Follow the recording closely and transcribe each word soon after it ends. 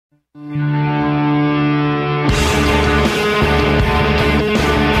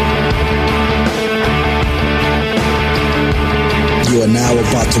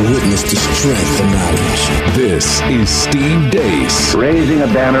about to witness the strength of knowledge. This is Steve Deace. Raising a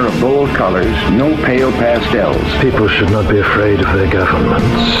banner of bold colors, no pale pastels. People should not be afraid of their governments.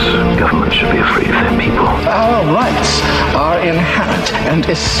 Governments should be afraid of their people. Our rights are inherent and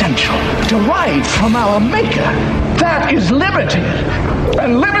essential, derived from our Maker. That is liberty.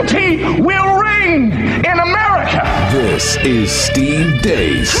 And liberty will reign in America. This is Steve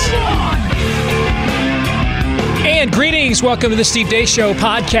Deace. And greetings. Welcome to the Steve Deace Show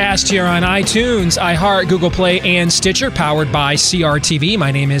podcast here on iTunes, iHeart, Google Play, and Stitcher, powered by CRTV.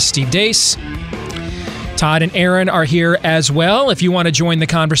 My name is Steve Deace. Todd and Aaron are here as well. If you want to join the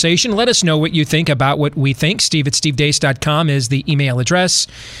conversation, let us know what you think about what we think. steve@stevedeace.com is the email address.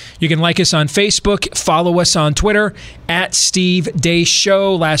 You can like us on Facebook, follow us on Twitter, @Steve Deace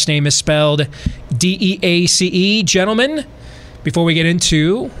Show. Last name is spelled D-E-A-C-E. Gentlemen, before we get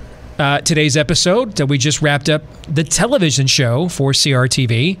into today's episode, we just wrapped up the television show for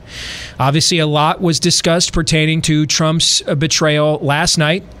CRTV. Obviously, a lot was discussed pertaining to Trump's betrayal last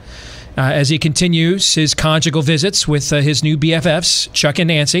night as he continues his conjugal visits with his new BFFs, Chuck and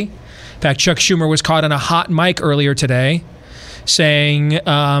Nancy. In fact, Chuck Schumer was caught on a hot mic earlier today saying,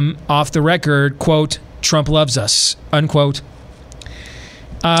 off the record, quote, "Trump loves us," unquote.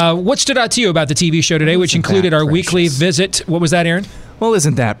 What stood out to you about the TV show today, which included our weekly visit? What was that, Aaron? Well,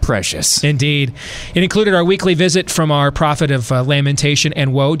 isn't that precious? Indeed. It included our weekly visit from our prophet of lamentation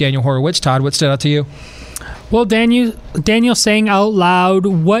and woe, Daniel Horowitz. Todd, what stood out to you? Well, Daniel saying out loud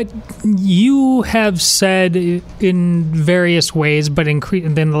what you have said in various ways, but in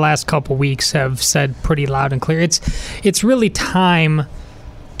the last couple weeks have said pretty loud and clear. It's really time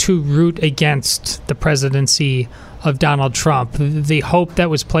to root against the presidency of Donald Trump. The hope that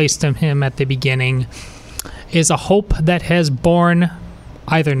was placed in him at the beginning is a hope that has borne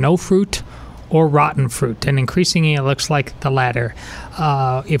either no fruit or rotten fruit, and increasingly it looks like the latter.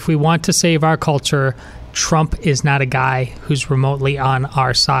 If we want to save our culture, Trump is not a guy who's remotely on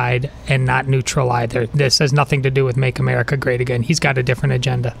our side and not neutral either. This has nothing to do with Make America Great Again. He's got a different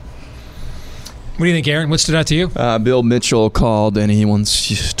agenda. What do you think, Aaron? What stood out to you? Bill Mitchell called, and he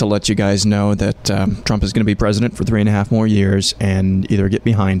wants to let you guys know that Trump is going to be president for 3.5 more years, and either get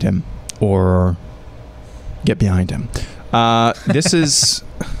behind him or get behind him. This is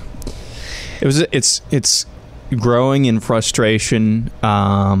it's growing in frustration.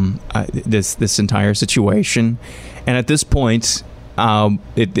 This entire situation, and at this point,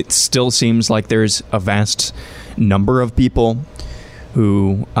 it still seems like there's a vast number of people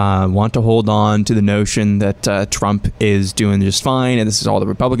who want to hold on to the notion that Trump is doing just fine, and this is all the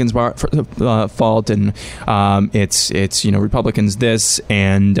Republicans' fault, and it's Republicans this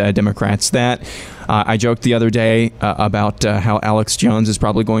and Democrats that. I joked the other day about how Alex Jones is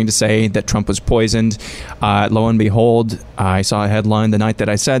probably going to say that Trump was poisoned. Lo and behold, I saw a headline the night that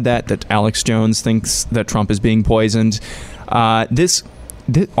I said that Alex Jones thinks that Trump is being poisoned. All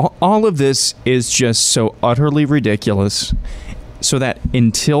of this is just so utterly ridiculous, so that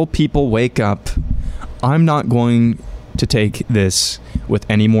until people wake up, I'm not going to take this with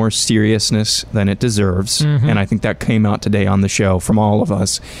any more seriousness than it deserves. Mm-hmm. And I think that came out today on the show from all of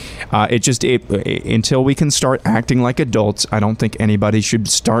us. Until we can start acting like adults, I don't think anybody should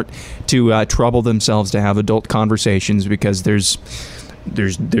start to trouble themselves to have adult conversations, because there's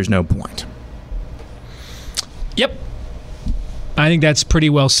no point. Yep. I think that's pretty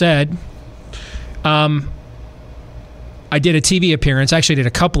well said. I did a TV appearance. I actually did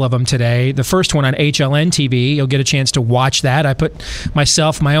a couple of them today. The first one on HLN TV. You'll get a chance to watch that. I put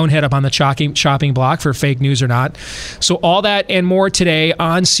my own head up on the chopping block for fake news or not. So all that and more today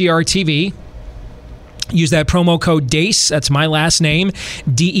on CRTV. Use that promo code DEACE. That's my last name,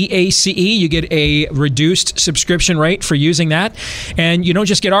 DEACE. You get a reduced subscription rate for using that. And you don't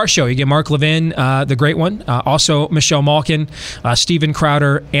just get our show. You get Mark Levin, the great one, also Michelle Malkin, Steven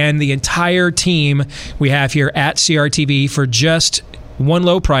Crowder, and the entire team we have here at CRTV for just one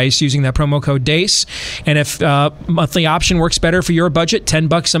low price using that promo code DEACE. And if monthly option works better for your budget,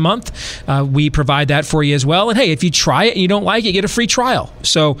 $10 a month, we provide that for you as well. And hey, if you try it and you don't like it, you get a free trial.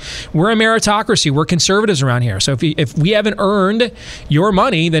 So we're a meritocracy. We're conservatives around here. So if we haven't earned your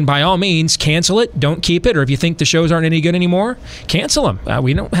money, then by all means, cancel it. Don't keep it. Or if you think the shows aren't any good anymore, cancel them.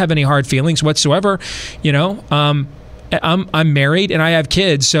 We don't have any hard feelings whatsoever. I'm married and I have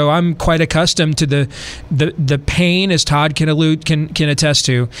kids, so I'm quite accustomed to the pain, as Todd can attest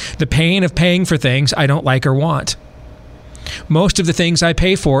to, the pain of paying for things I don't like or want. Most of the things I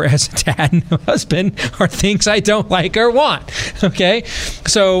pay for as a dad and a husband are things I don't like or want. Okay,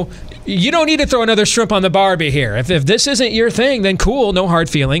 so You don't need to throw another shrimp on the Barbie here. If this isn't your thing, then cool, no hard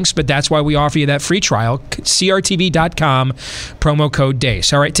feelings. But that's why we offer you that free trial. CRTV.com, promo code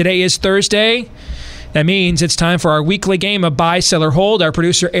DACE. All right, today is Thursday. That means it's time for our weekly game of buy, sell, or hold. Our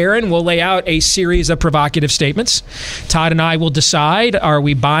producer, Aaron, will lay out a series of provocative statements. Todd and I will decide, are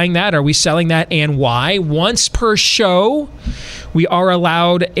we buying that, are we selling that, and why? Once per show, we are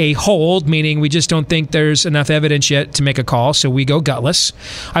allowed a hold, meaning we just don't think there's enough evidence yet to make a call, so we go gutless.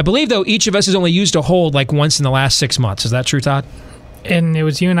 I believe, though, each of us has only used a hold like once in the last 6 months. Is that true, Todd? And it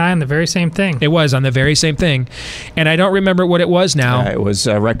was you and I on the very same thing. It was on the very same thing. And I don't remember what it was now. It was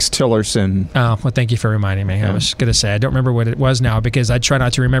Rex Tillerson. Oh, well, thank you for reminding me. I was going to say, I don't remember what it was now because I try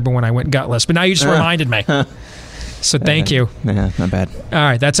not to remember when I went gutless. But now you just reminded me. So thank you. Yeah, not bad. All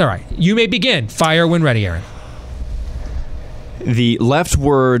right, that's all right. You may begin. Fire when ready, Aaron. The left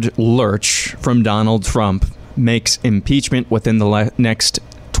word lurch from Donald Trump makes impeachment within the next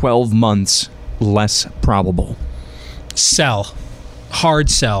 12 months less probable. Sell. Hard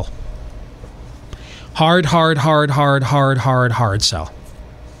sell. Hard sell.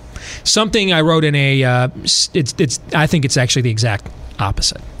 Something I wrote in a, I think it's actually the exact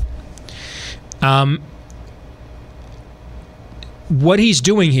opposite. What he's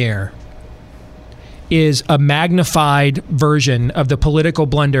doing here is a magnified version of the political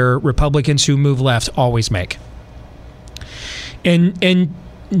blunder Republicans who move left always make. In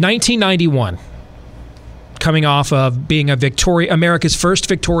 1991, coming off of being America's first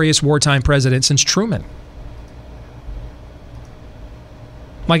victorious wartime president since Truman.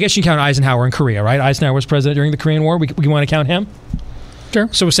 Well, I guess you can count Eisenhower in Korea, right? Eisenhower was president during the Korean War. We want to count him? Sure.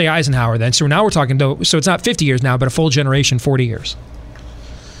 So we'll say Eisenhower then. So now we're talking, so it's not 50 years now, but a full generation, 40 years.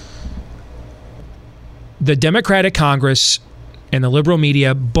 The Democratic Congress and the liberal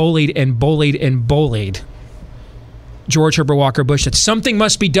media bullied George Herbert Walker Bush that something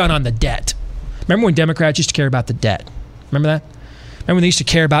must be done on the debt. Remember when Democrats used to care about the debt? Remember that? Remember when they used to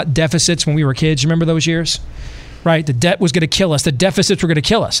care about deficits when we were kids? You remember those years? Right? The debt was going to kill us. The deficits were going to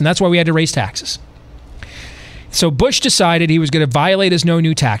kill us. And that's why we had to raise taxes. So Bush decided he was going to violate his no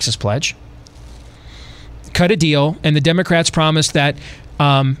new taxes pledge, cut a deal, and the Democrats promised that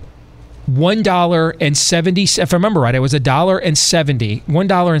 $1.70, if I remember right, it was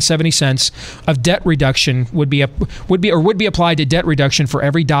 $1.70 of debt reduction would be applied to debt reduction for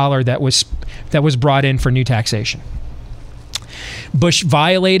every dollar that was brought in for new taxation. Bush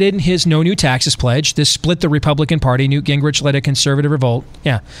violated his no new taxes pledge. This split the Republican Party. Newt Gingrich led a conservative revolt.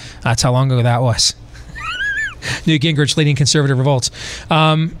 Yeah, that's how long ago that was. Newt Gingrich leading conservative revolts.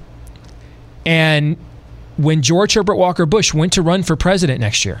 And when George Herbert Walker Bush went to run for president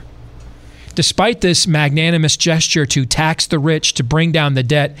next year, despite this magnanimous gesture to tax the rich, to bring down the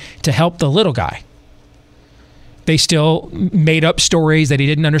debt, to help the little guy, they still made up stories that he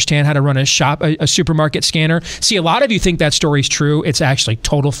didn't understand how to run a supermarket scanner. See, a lot of you think that story's true. It's actually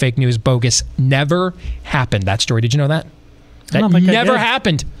total fake news, bogus. Never happened, that story. Did you know that? That never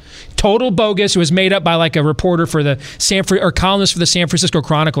happened. Total bogus. It was made up by like a reporter for the columnist for the San Francisco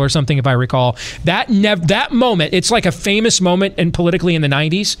Chronicle or something, if I recall. That moment, it's like a famous moment politically in the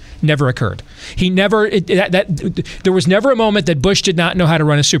 90s, never occurred. There was never a moment that Bush did not know how to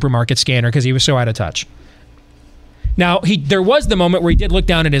run a supermarket scanner because he was so out of touch. Now, there was the moment where he did look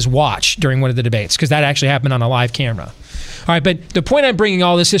down at his watch during one of the debates because that actually happened on a live camera. All right, but the point I'm bringing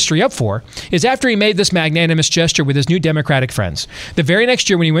all this history up for is after he made this magnanimous gesture with his new Democratic friends, the very next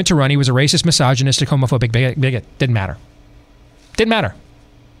year when he went to run, he was a racist, misogynistic, homophobic bigot. Didn't matter.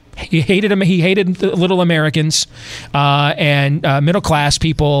 He hated him. He hated little Americans and middle-class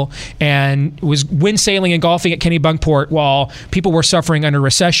people, and was windsailing and golfing at Kennebunkport while people were suffering under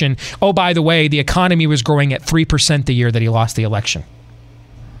recession. Oh, by the way, the economy was growing at 3% the year that he lost the election.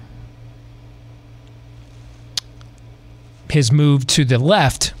 His move to the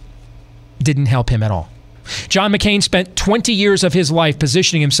left didn't help him at all. John McCain spent 20 years of his life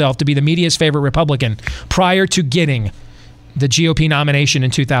positioning himself to be the media's favorite Republican prior to getting the GOP nomination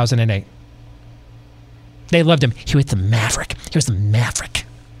in 2008. They loved him. He was the maverick.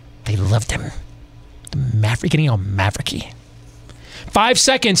 They loved him. The maverick, getting all mavericky. 5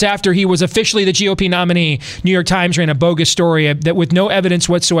 seconds after he was officially the GOP nominee, New York Times ran a bogus story that with no evidence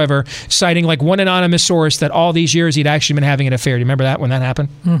whatsoever, citing like one anonymous source that all these years he'd actually been having an affair. Do you remember that when that happened?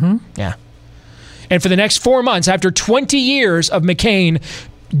 Mm-hmm. Yeah. And for the next 4 months, after 20 years of McCain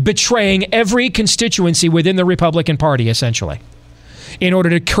betraying every constituency within the Republican Party, essentially, in order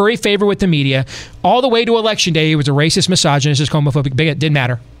to curry favor with the media, all the way to Election Day, he was a racist, misogynist, homophobic bigot. Didn't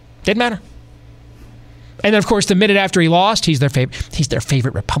matter. And then, of course, the minute after he lost, he's their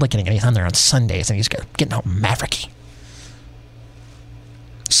favorite Republican, and he's on there on Sundays, and he's getting all mavericky.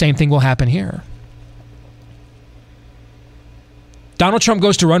 Same thing will happen here. Donald Trump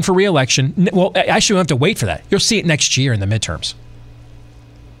goes to run for re-election. Well, actually, we don't have to wait for that. You'll see it next year in the midterms.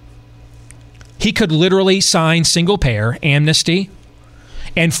 He could literally sign single-payer amnesty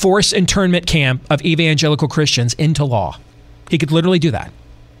and force internment camp of evangelical Christians into law. He could literally do that.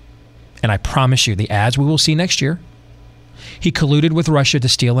 And I promise you, the ads we will see next year, he colluded with Russia to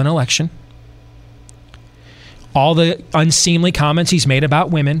steal an election. All the unseemly comments he's made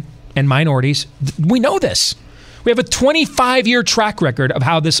about women and minorities, we know this. We have a 25-year track record of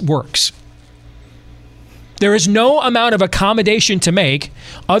how this works. There is no amount of accommodation to make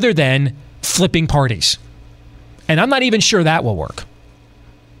other than flipping parties. And I'm not even sure that will work.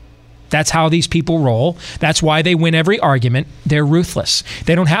 That's how these people roll. That's why they win every argument. They're ruthless.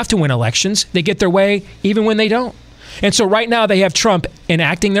 They don't have to win elections. They get their way even when they don't. And so right now they have Trump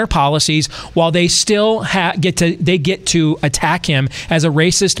enacting their policies while they still get to attack him as a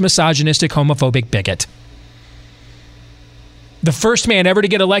racist, misogynistic, homophobic bigot. The first man ever to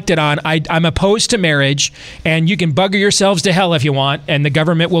get elected on, I'm opposed to marriage, and you can bugger yourselves to hell if you want, and the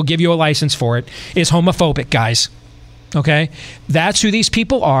government will give you a license for it, is homophobic, guys. Okay? That's who these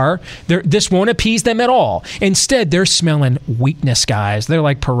people are. This won't appease them at all. Instead, they're smelling weakness, guys. They're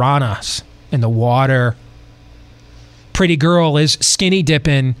like piranhas in the water. Pretty girl is skinny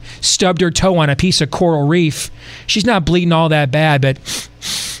dipping, stubbed her toe on a piece of coral reef. She's not bleeding all that bad, but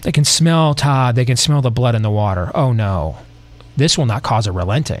they can smell, Todd, they can smell the blood in the water. Oh, no. This will not cause a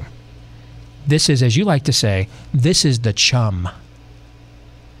relenting. This is, as you like to say, this is the chum.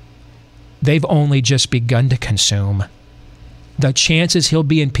 They've only just begun to consume. The chances he'll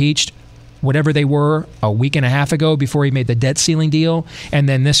be impeached, whatever they were a week and a half ago before he made the debt ceiling deal, and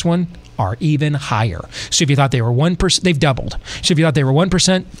then this one, are even higher. So if you thought they were 1%, they've doubled. So if you thought they were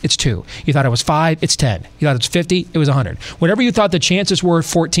 1%, it's 2. You thought it was 5, it's 10. You thought it was 50, it was 100. Whatever you thought the chances were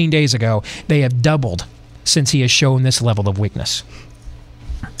 14 days ago, they have doubled since he has shown this level of weakness.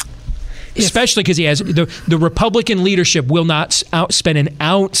 Especially because he has the Republican leadership will not spend an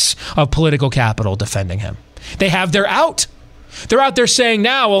ounce of political capital defending him. They have their out. They're out there saying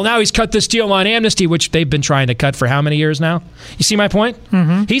now he's cut this deal on amnesty, which they've been trying to cut for how many years now? You see my point?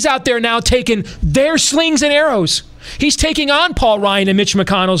 Mm-hmm. He's out there now taking their slings and arrows. He's taking on Paul Ryan and Mitch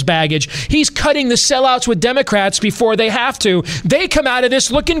McConnell's baggage. He's cutting the sellouts with Democrats before they have to. They come out of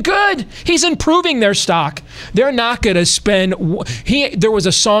this looking good. He's improving their stock. They're not going to spend... There was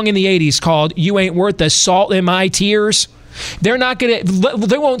a song in the 80s called "You Ain't Worth the Salt in My Tears." They're not going to...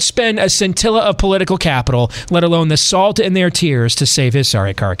 They won't spend a scintilla of political capital, let alone the salt in their tears, to save his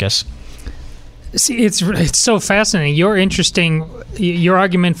sorry carcass. See, it's so fascinating. Your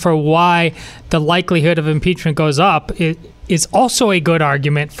argument for why the likelihood of impeachment goes up is also a good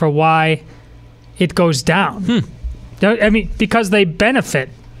argument for why it goes down. I mean, because they benefit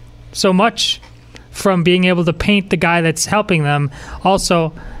so much from being able to paint the guy that's helping them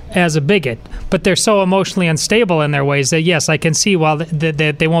also as a bigot. But they're so emotionally unstable in their ways that, yes, I can see while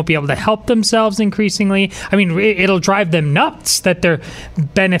that they won't be able to help themselves increasingly. I mean, it'll drive them nuts that they're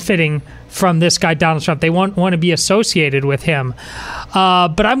benefiting from this guy, Donald Trump. They won't want to be associated with him.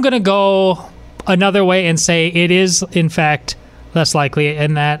 But I'm going to go another way and say it is, in fact, less likely,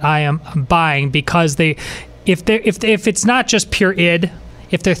 and that I am buying because if it's not just pure id,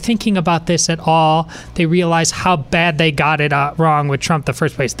 if they're thinking about this at all, they realize how bad they got it wrong with Trump the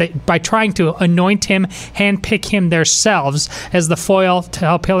first place. By trying to anoint him, handpick him themselves as the foil to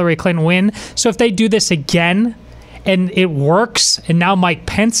help Hillary Clinton win. So if they do this again and it works, and now Mike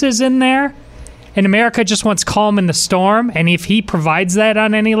Pence is in there, and America just wants calm in the storm, and if he provides that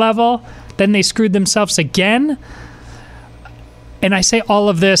on any level, then they screwed themselves again. And I say all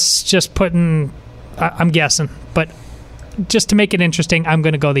of this just I'm guessing, but just to make it interesting, I'm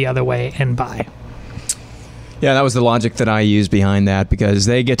going to go the other way and buy. Yeah, that was the logic that I used behind that, because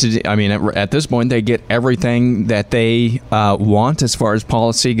they get to, I mean, at this point, they get everything that they want as far as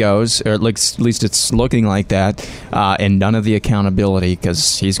policy goes, or at least it's looking like that, and none of the accountability,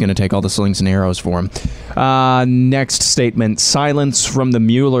 because he's going to take all the slings and arrows for him. Next statement, silence from the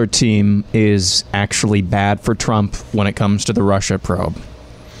Mueller team is actually bad for Trump when it comes to the Russia probe.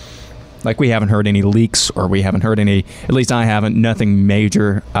 Like, we haven't heard any leaks, or we haven't heard any, at least I haven't, nothing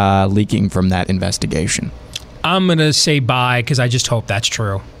major leaking from that investigation. I'm going to say bye because I just hope that's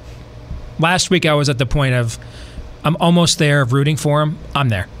true. Last week I was at the point of, I'm almost there of rooting for him. I'm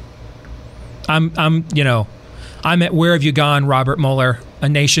there. I'm at where have you gone, Robert Mueller? A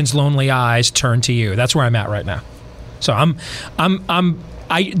nation's lonely eyes turn to you. That's where I'm at right now. So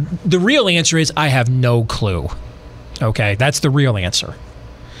the real answer is I have no clue. Okay, that's the real answer.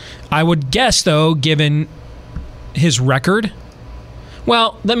 I would guess, though, given his record,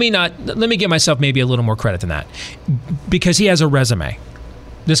 Well, let me give myself maybe a little more credit than that, because he has a resume.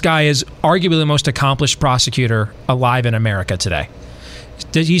 This guy is arguably the most accomplished prosecutor alive in America today.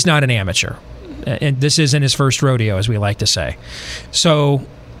 He's not an amateur, and this isn't his first rodeo, as we like to say. So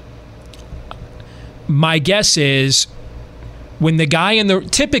my guess is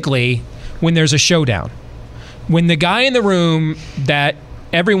typically when there's a showdown, when the guy in the room that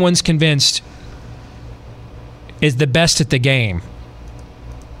everyone's convinced is the best at the game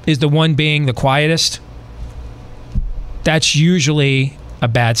is the one being the quietest, that's usually a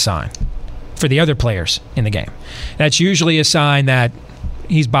bad sign for the other players in the game. That's usually a sign that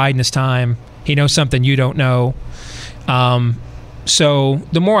he's biding his time. He knows something you don't know. So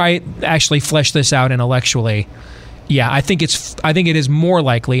the more I actually flesh this out intellectually, yeah, I think it is more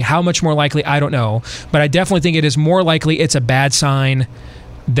likely. How much more likely, I don't know. But I definitely think it is more likely it's a bad sign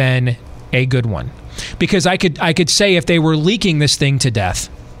than a good one. Because I could say if they were leaking this thing to death,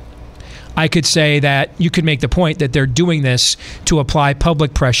 I could say that you could make the point that they're doing this to apply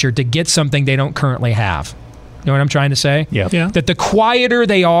public pressure to get something they don't currently have. You know what I'm trying to say? Yeah. That the quieter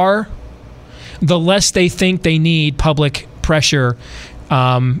they are, the less they think they need public pressure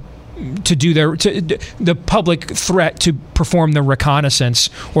to do the public threat to perform the reconnaissance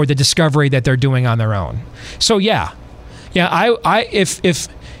or the discovery that they're doing on their own. So yeah.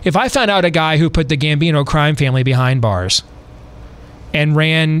 If I found out a guy who put the Gambino crime family behind bars and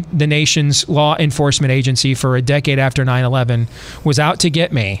ran the nation's law enforcement agency for a decade after 9/11, was out to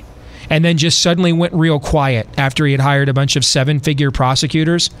get me, and then just suddenly went real quiet after he had hired a bunch of 7-figure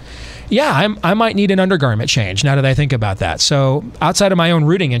prosecutors, yeah, I might need an undergarment change now that I think about that. So outside of my own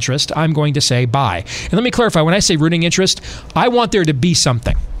rooting interest, I'm going to say bye. And let me clarify, when I say rooting interest, I want there to be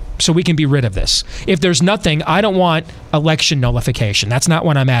something so we can be rid of this. If there's nothing, I don't want election nullification. That's not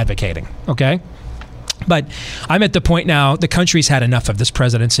what I'm advocating, okay? But I'm at the point now, the country's had enough of this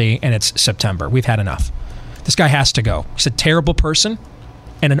presidency, and it's September. We've had enough. This guy has to go. He's a terrible person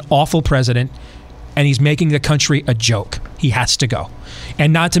and an awful president, and he's making the country a joke. He has to go.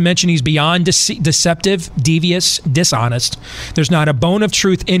 And not to mention he's beyond deceptive, devious, dishonest. There's not a bone of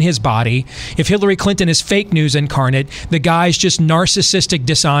truth in his body. If Hillary Clinton is fake news incarnate, the guy's just narcissistic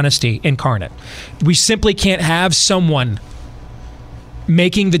dishonesty incarnate. We simply can't have someone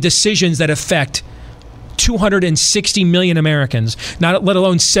making the decisions that affect 260 million Americans, not let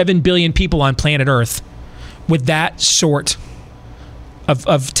alone 7 billion people on planet Earth, with that sort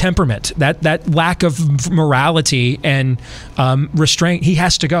of temperament, that lack of morality and restraint. He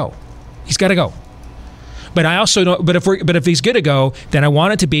has to go. He's got to go. But I also don't. But if he's going to go, then I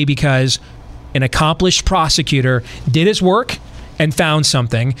want it to be because an accomplished prosecutor did his work and found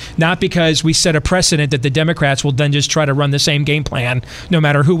something, not because we set a precedent that the Democrats will then just try to run the same game plan no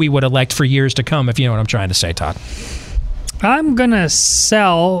matter who we would elect for years to come, if you know what I'm trying to say, Todd. I'm going to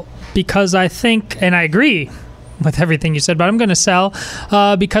sell because I think, and I agree with everything you said, but I'm going to sell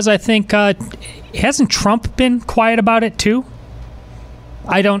because I think, hasn't Trump been quiet about it too?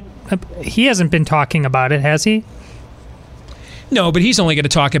 He hasn't been talking about it, has he? No, but he's only going to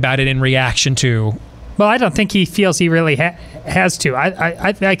talk about it in reaction to... Well, I don't think he feels he really has to.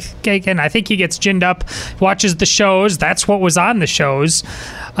 I think he gets ginned up, watches the shows. That's what was on the shows.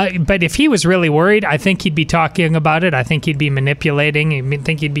 But if he was really worried, I think he'd be talking about it. I think he'd be manipulating. I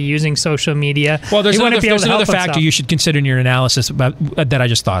think he'd be using social media. Well, there's another factor you should consider in your analysis about, that I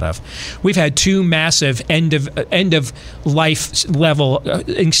just thought of. We've had two massive end of life level,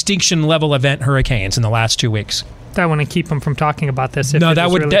 extinction level event hurricanes in the last 2 weeks. That wouldn't keep them from talking about this.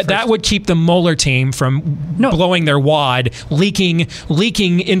 That would keep the Mueller team from blowing their wad, leaking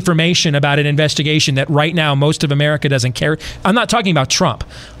information about an investigation that right now most of America doesn't care. I'm not talking about Trump.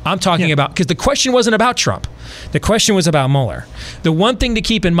 I'm talking about, because the question wasn't about Trump. The question was about Mueller. The one thing to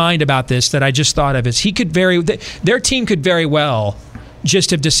keep in mind about this that I just thought of is their team could very well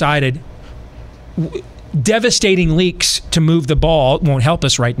just have decided devastating leaks to move the ball won't help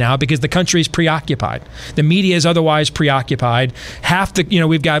us right now because the country is preoccupied. The media is otherwise preoccupied.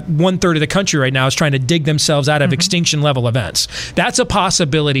 We've got 1/3 of the country right now is trying to dig themselves out of extinction level events. That's a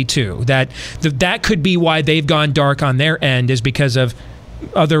possibility too. That could be why they've gone dark on their end, is because of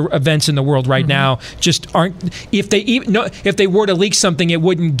other events in the world right now just aren't. If they were to leak something, it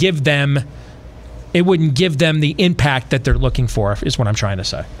wouldn't give them the impact that they're looking for, is what I'm trying to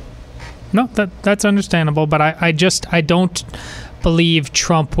say. No, that's understandable, but I don't believe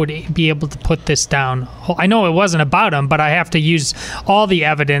Trump would be able to put this down. I know it wasn't about him, but I have to use all the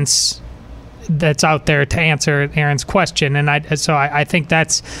evidence that's out there to answer Aaron's question, and I think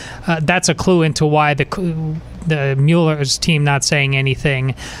that's a clue into why the Mueller's team not saying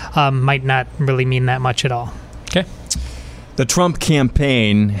anything might not really mean that much at all. Okay. The Trump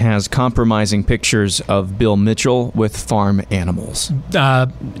campaign has compromising pictures of Bill Mitchell with farm animals.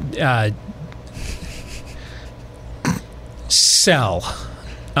 Sell.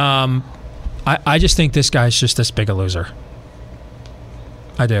 I just think this guy's just this big a loser.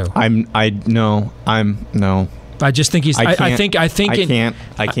 I do. No. I just think he's. I think I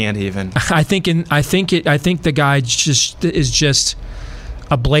can't even. I think the guy is just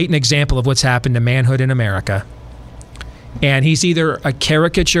a blatant example of what's happened to manhood in America. And he's either a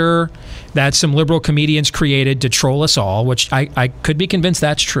caricature that some liberal comedians created to troll us all, which I could be convinced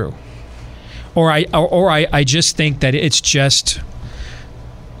that's true, or I just think that it's just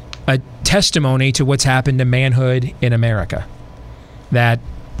a testimony to what's happened to manhood in America. That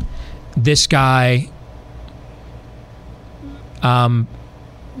this guy,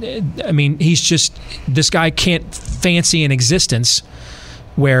 this guy can't fancy an existence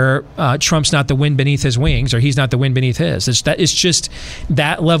where Trump's not the wind beneath his wings, or he's not the wind beneath his. It's just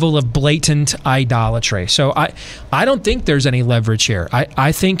that level of blatant idolatry. So I don't think there's any leverage here.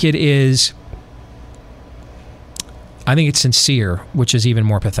 I think it is. I think it's sincere, which is even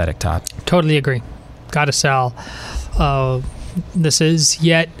more pathetic, Todd. Totally agree. Gotta sell. This is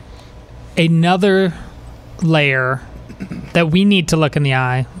yet another layer that we need to look in the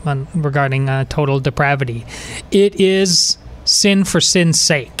eye on regarding total depravity. It is sin for sin's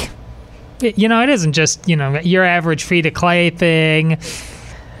sake. It isn't just, your average feet of clay thing.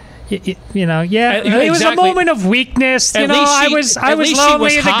 It was a moment of weakness. I was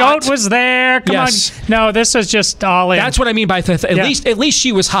lonely. The goat was there. Come on. No, this was just all in. That's what I mean by at least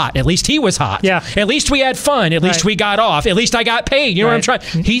she was hot. At least he was hot. Yeah. At least we had fun. At least we got off. At least I got paid. You know what I'm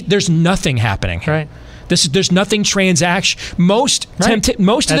trying? There's nothing happening. Right. There's nothing Most of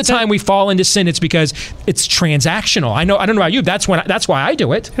the time we fall into sin, it's because it's transactional. I don't know about you. That's why I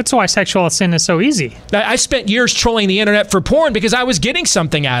do it. That's why sexual sin is so easy. I spent years trolling the internet for porn because I was getting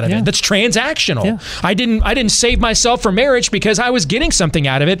something out of it. That's transactional. Yeah. I didn't save myself for marriage because I was getting something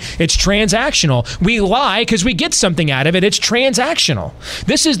out of it. It's transactional. We lie because we get something out of it. It's transactional.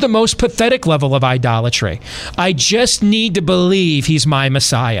 This is the most pathetic level of idolatry. I just need to believe he's my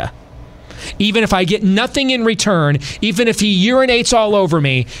Messiah. Even if I get nothing in return, even if he urinates all over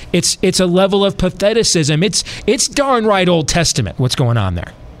me, it's a level of patheticism. It's darn right Old Testament what's going on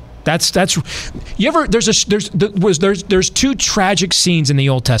there. That's you ever there's two tragic scenes in the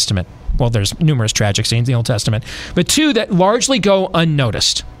Old Testament. Well, there's numerous tragic scenes in the Old Testament, but two that largely go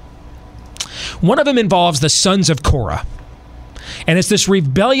unnoticed. One of them involves the sons of Korah. And it's this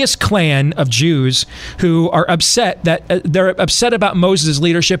rebellious clan of Jews who are upset that they're upset about Moses'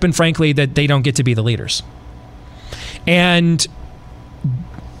 leadership, and frankly that they don't get to be the leaders. And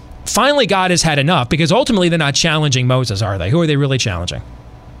finally God has had enough, because ultimately they're not challenging Moses, are they? Who are they really challenging?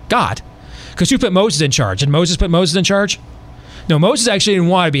 God. Because who put Moses in charge? Did Moses put Moses in charge? No, Moses actually didn't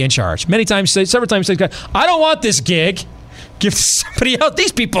want to be in charge. Several times said, God, I don't want this gig. Give it to somebody else.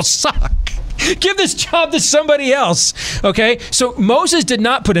 These people suck. Give this job to somebody else. Okay? So Moses did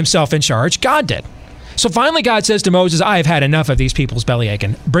not put himself in charge. God did. So finally God says to Moses, I have had enough of these people's belly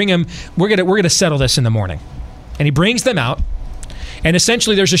aching. Bring them. We're gonna settle this in the morning. And he brings them out. And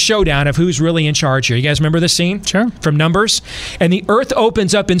essentially there's a showdown of who's really in charge here. You guys remember this scene? Sure. From Numbers? And the earth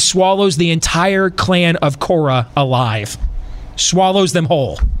opens up and swallows the entire clan of Korah alive. Swallows them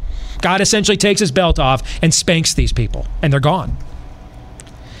whole. God essentially takes his belt off and spanks these people. And they're gone.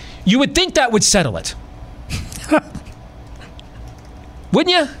 You would think that would settle it. Wouldn't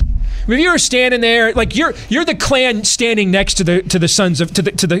you? If you were standing there, like you're the clan standing next to the sons of to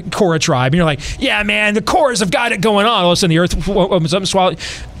the Korah tribe, and you're like, yeah, man, the Korahs have got it going on. All of a sudden, the earth opens up and swallows.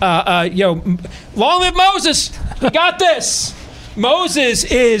 Long live Moses! We got this. Moses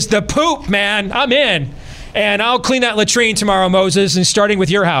is the poop, man. I'm in, and I'll clean that latrine tomorrow, Moses, and starting with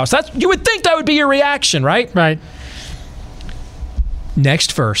your house. You would think that would be your reaction, right? Right.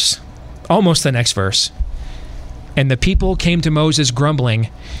 Next verse, almost the next verse. And the people came to Moses grumbling,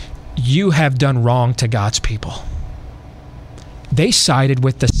 you have done wrong to God's people. They sided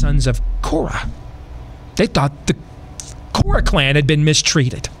with the sons of Korah. They thought the Korah clan had been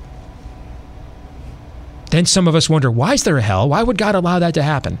mistreated. Then some of us wonder, why is there a hell? Why would God allow that to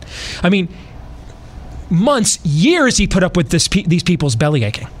happen? I mean, months, years he put up with these people's belly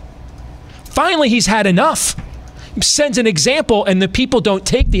aching. Finally, he's had enough. Sends an example, and the people don't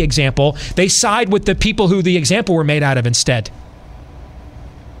take the example. They side with the people who the example were made out of instead.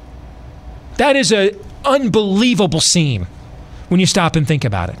 That is an unbelievable scene when you stop and think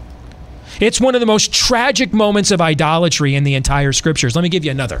about it. It's one of the most tragic moments of idolatry in the entire scriptures. Let me give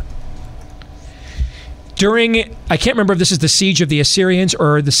you another. I can't remember if this is the siege of the Assyrians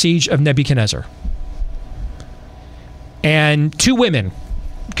or the siege of Nebuchadnezzar. and 2 women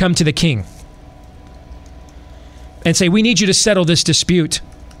come to the king and say, we need you to settle this dispute.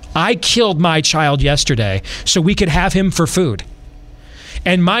 I killed my child yesterday so we could have him for food.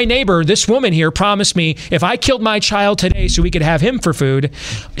 And my neighbor, this woman here, promised me if I killed my child today so we could have him for food,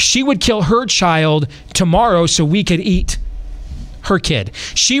 she would kill her child tomorrow so we could eat her kid.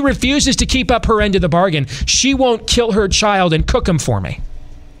 She refuses to keep up her end of the bargain. She won't kill her child and cook him for me.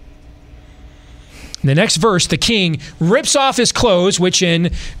 In the next verse, the king rips off his clothes, which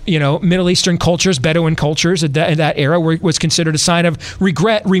in Middle Eastern cultures, Bedouin cultures in that era was considered a sign of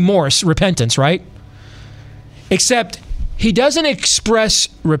regret, remorse, repentance, right? Except he doesn't express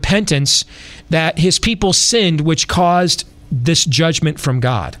repentance that his people sinned, which caused this judgment from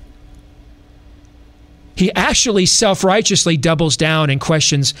God. He actually self-righteously doubles down and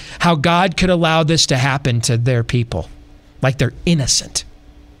questions how God could allow this to happen to their people, like they're innocent.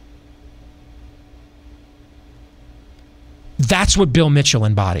 That's what Bill Mitchell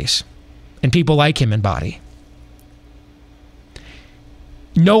embodies, and people like him embody.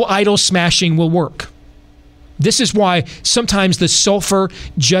 No idol smashing will work. This is why sometimes the sulfur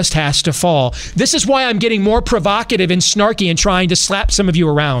just has to fall. This is why I'm getting more provocative and snarky and trying to slap some of you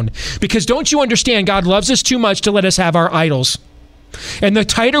around. Because don't you understand, God loves us too much to let us have our idols. And the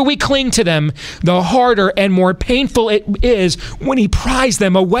tighter we cling to them, the harder and more painful it is when he pries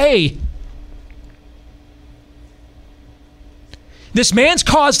them away. This man's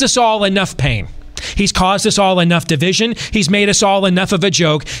caused us all enough pain. He's caused us all enough division. He's made us all enough of a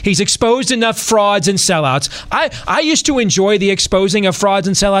joke. He's exposed enough frauds and sellouts. I used to enjoy the exposing of frauds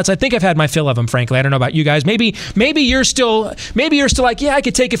and sellouts. I think I've had my fill of them, frankly. I don't know about you guys. Maybe you're still like, yeah, I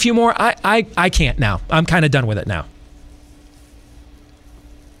could take a few more. I can't now. I'm kind of done with it now.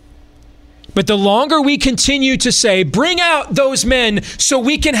 But the longer we continue to say, bring out those men so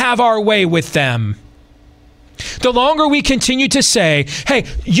we can have our way with them, the longer we continue to say, hey,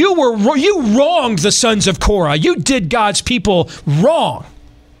 you wronged the sons of Korah. You did God's people wrong.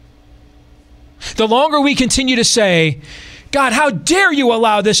 The longer we continue to say, God, how dare you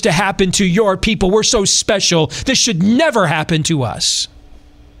allow this to happen to your people? We're so special. This should never happen to us.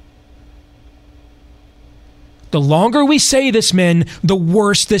 The longer we say this, men, the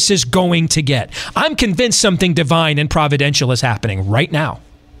worse this is going to get. I'm convinced something divine and providential is happening right now.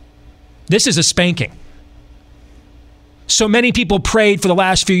 This is a spanking. So many people prayed for the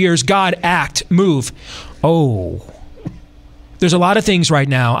last few years, God, act, move. Oh, there's a lot of things right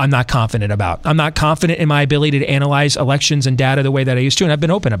now I'm not confident about. I'm not confident in my ability to analyze elections and data the way that I used to, and I've been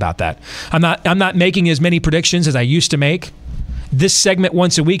open about that. I'm not making as many predictions as I used to make. This segment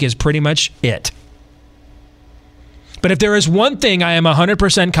once a week is pretty much it. But if there is one thing I am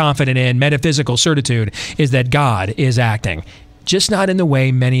 100% confident in, metaphysical certitude, is that God is acting, just not in the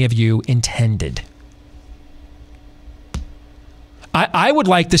way many of you intended. I would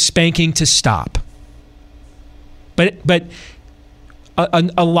like the spanking to stop. But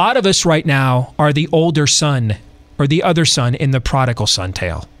a lot of us right now are the older son or the other son in the prodigal son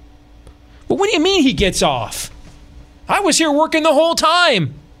tale. But what do you mean he gets off? I was here working the whole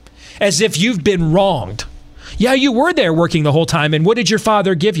time. As if you've been wronged. Yeah, you were there working the whole time, and what did your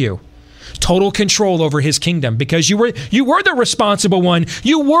father give you? Total control over his kingdom, because you were the responsible one.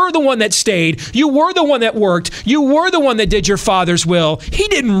 You were the one that stayed. You were the one that worked. You were the one that did your father's will. He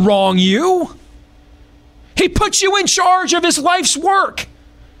didn't wrong you. He put you in charge of his life's work.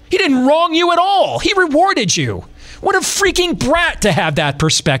 He didn't wrong you at all. He rewarded you. What a freaking brat to have that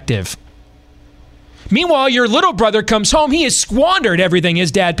perspective. Meanwhile, your little brother comes home. He has squandered everything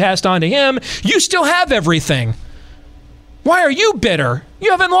his dad passed on to him. You still have everything. Why are you bitter? You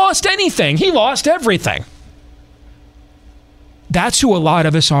haven't lost anything. He lost everything. That's who a lot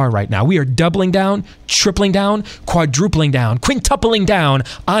of us are right now. We are doubling down, tripling down, quadrupling down, quintupling down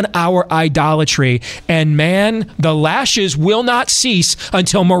on our idolatry. And man, the lashes will not cease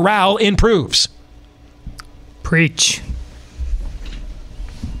until morale improves. Preach.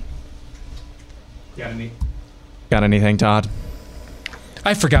 Got anything, Todd?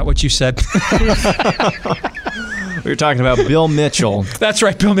 I forgot what you said. We were talking about Bill Mitchell. That's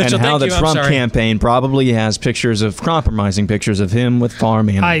right, Bill Mitchell. And how Thank the you. Trump campaign probably has compromising pictures of him with farm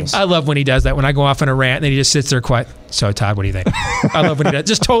animals. I love when he does that. When I go off on a rant, and then he just sits there quiet. So, Todd, what do you think? I love when he does.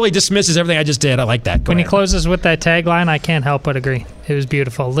 Just totally dismisses everything I just did. I like that. When he closes with that tagline, I can't help but agree. It was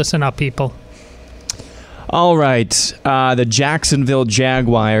beautiful. Listen up, people. All right. The Jacksonville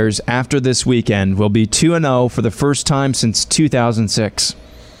Jaguars, after this weekend, will be 2-0 for the first time since 2006.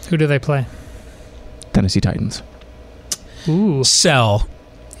 Who do they play? Tennessee Titans. Ooh. Sell.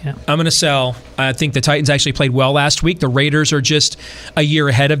 Yeah. I'm going to sell. I think the Titans actually played well last week. The Raiders are just a year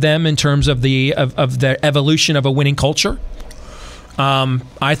ahead of them in terms of the evolution of a winning culture.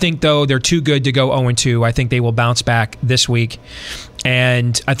 I think, though, they're too good to go 0-2. I think they will bounce back this week.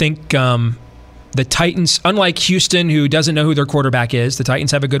 And I think the Titans, unlike Houston, who doesn't know who their quarterback is, the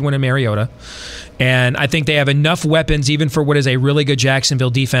Titans have a good one in Mariota. And I think they have enough weapons, even for what is a really good Jacksonville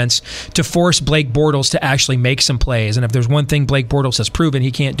defense, to force Blake Bortles to actually make some plays. And if there's one thing Blake Bortles has proven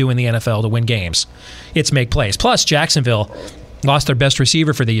he can't do in the NFL to win games, it's make plays. Plus, Jacksonville lost their best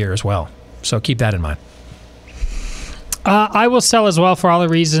receiver for the year as well. So keep that in mind. I will sell as well for all the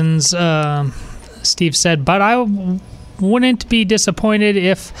reasons Steve said, but I wouldn't be disappointed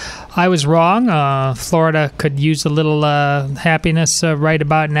if I was wrong. Florida could use a little happiness right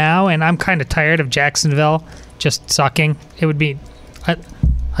about now, and I'm kind of tired of Jacksonville just sucking. It would be,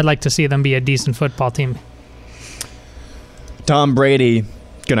 I'd like to see them be a decent football team. Tom Brady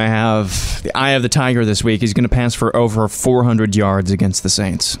going to have the eye of the tiger this week. He's going to pass for over 400 yards against the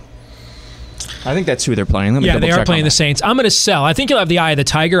Saints. I think that's who they're playing. Yeah, they are playing the Saints. I'm going to sell. I think he'll have the eye of the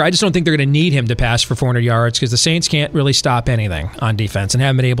tiger. I just don't think they're going to need him to pass for 400 yards because the Saints can't really stop anything on defense and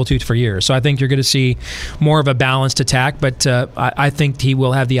haven't been able to for years. So I think you're going to see more of a balanced attack, but I think he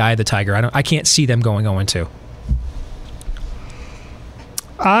will have the eye of the tiger. I can't see them going 0-2.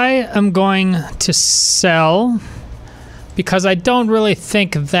 I am going to sell because I don't really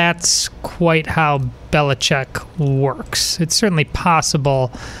think that's quite how Belichick works. It's certainly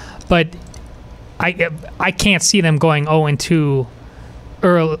possible, but I can't see them going 0-2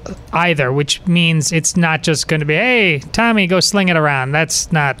 either, which means it's not just going to be, hey, Tommy, go sling it around.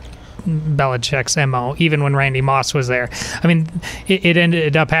 That's not Belichick's MO, even when Randy Moss was there. I mean, it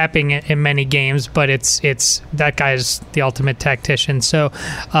ended up happening in many games, but it's that guy's the ultimate tactician. So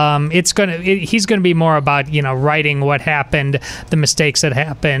he's going to be more about, writing what happened, the mistakes that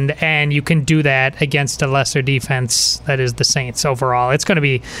happened, and you can do that against a lesser defense that is the Saints overall. It's going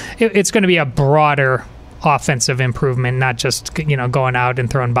to be a broader offensive improvement, not just going out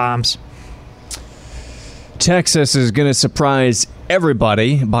and throwing bombs. Texas is going to surprise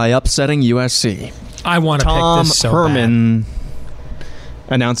everybody by upsetting USC. I want to pick this so Herman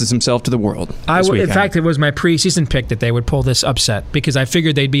announces himself to the world. In fact, it was my preseason pick that they would pull this upset because I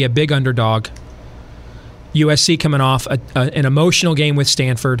figured they'd be a big underdog. USC coming off an emotional game with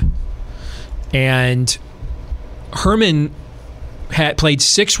Stanford, and Herman had played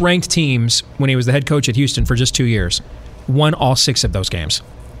 6 ranked teams when he was the head coach at Houston for just 2 years. Won all 6 of those games,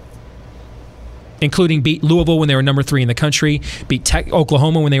 including beat Louisville when they were number 3 in the country, beat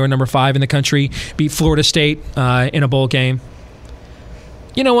Oklahoma when they were number 5 in the country, beat Florida State in a bowl game.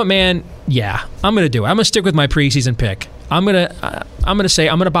 You know what, man? Yeah, I'm going to do it. I'm going to stick with my preseason pick. I'm going to say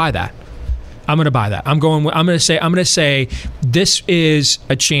I'm going to buy that. I'm going to buy that. I'm going to say this is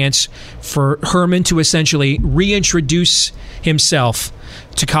a chance for Herman to essentially reintroduce himself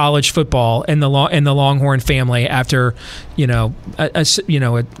to college football and the Longhorn family after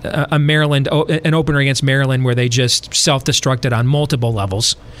a Maryland, an opener against Maryland where they just self-destructed on multiple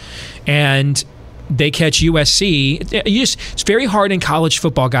levels, and they catch USC. It's very hard in college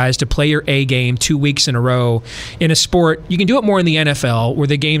football, guys, to play your A game 2 weeks in a row in a sport. You can do it more in the NFL where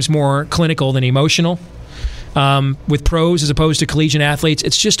the game's more clinical than emotional. With pros as opposed to collegiate athletes,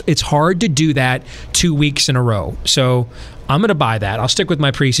 it's hard to do that 2 weeks in a row. So I'm going to buy that. I'll stick with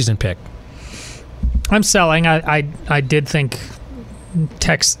my preseason pick. I'm selling. I did think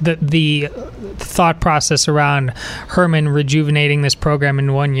the thought process around Herman rejuvenating this program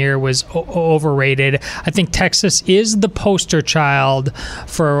in 1 year was overrated. I think Texas is the poster child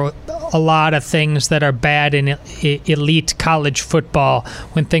for a lot of things that are bad in elite college football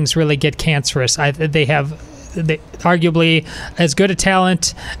when things really get cancerous. They arguably as good a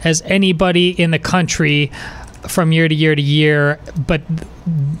talent as anybody in the country from year to year to year, but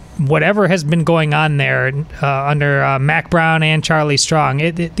whatever has been going on there under Mac Brown and Charlie Strong,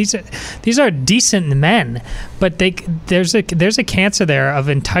 these are decent men, but there's a cancer there of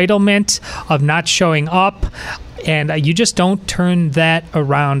entitlement, of not showing up, and you just don't turn that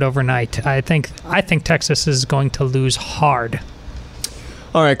around overnight. I think Texas is going to lose hard.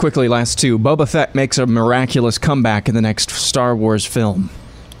 All right, quickly, last 2. Boba Fett makes a miraculous comeback in the next Star Wars film.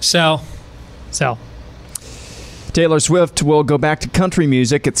 Sell. Taylor Swift will go back to country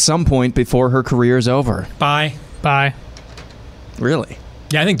music at some point before her career is over. Bye. Really?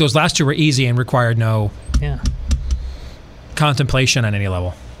 Yeah, I think those last 2 were easy and required no contemplation on any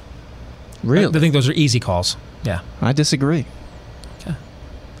level. Really? I think those are easy calls. Yeah. I disagree. Okay.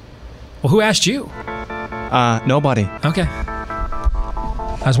 Well, who asked you? Nobody. Okay.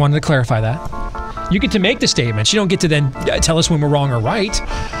 I just wanted to clarify that. You get to make the statements. You don't get to then tell us when we're wrong or right.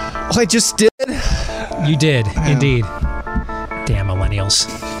 Well, I just did. You did, indeed. Damn millennials.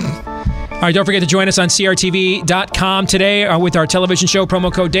 All right, don't forget to join us on crtv.com today with our television show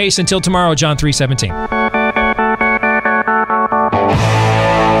promo code DACE. Until tomorrow, John 3:17.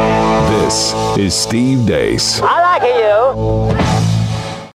 This is Steve Deace. I like you.